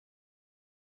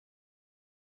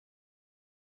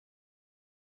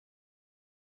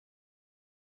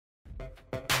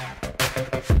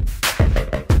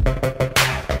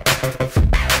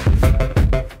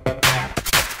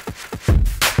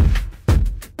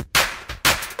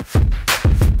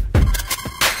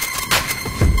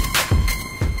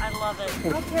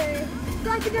Okay,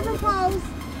 strike a different pose.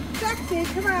 Sexy,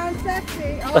 come on,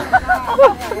 sexy. Oh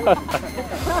my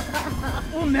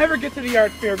God. We'll never get to the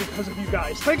art fair because of you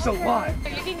guys. Thanks a lot.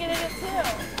 You can get in it too.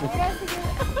 You guys can get it.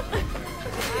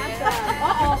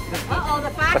 Uh-oh,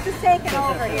 the fox is taking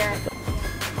over here.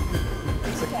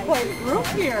 It's a quite group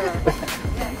here.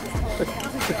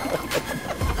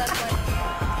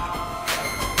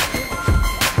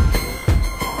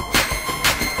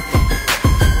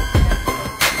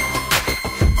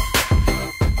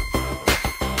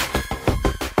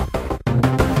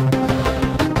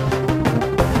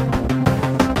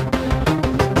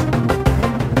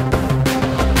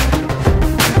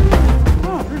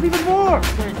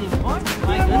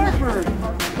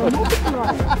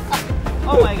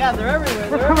 Oh my God, they're everywhere.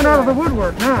 We're coming out of the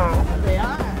woodwork now. They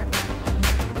are.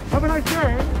 Have a nice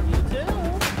day. You too.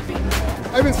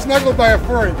 I've been snuggled by a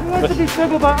furry. We like to be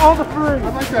snuggled by all the furries. I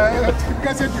like that. You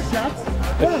guys had your shots?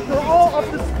 Yes, they're all up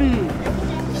to speed.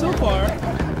 So far.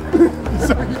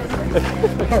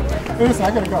 Listen,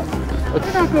 I gotta go.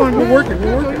 We're not going We're working the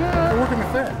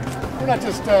fair. We're not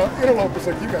just interlopers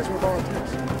like you guys, we're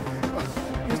volunteers.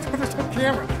 There's no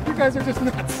camera. You guys are just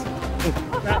nuts.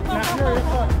 Not very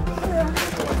fun.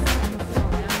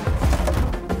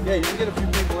 Yeah, you can get a few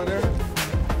people in there.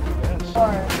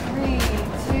 Yes.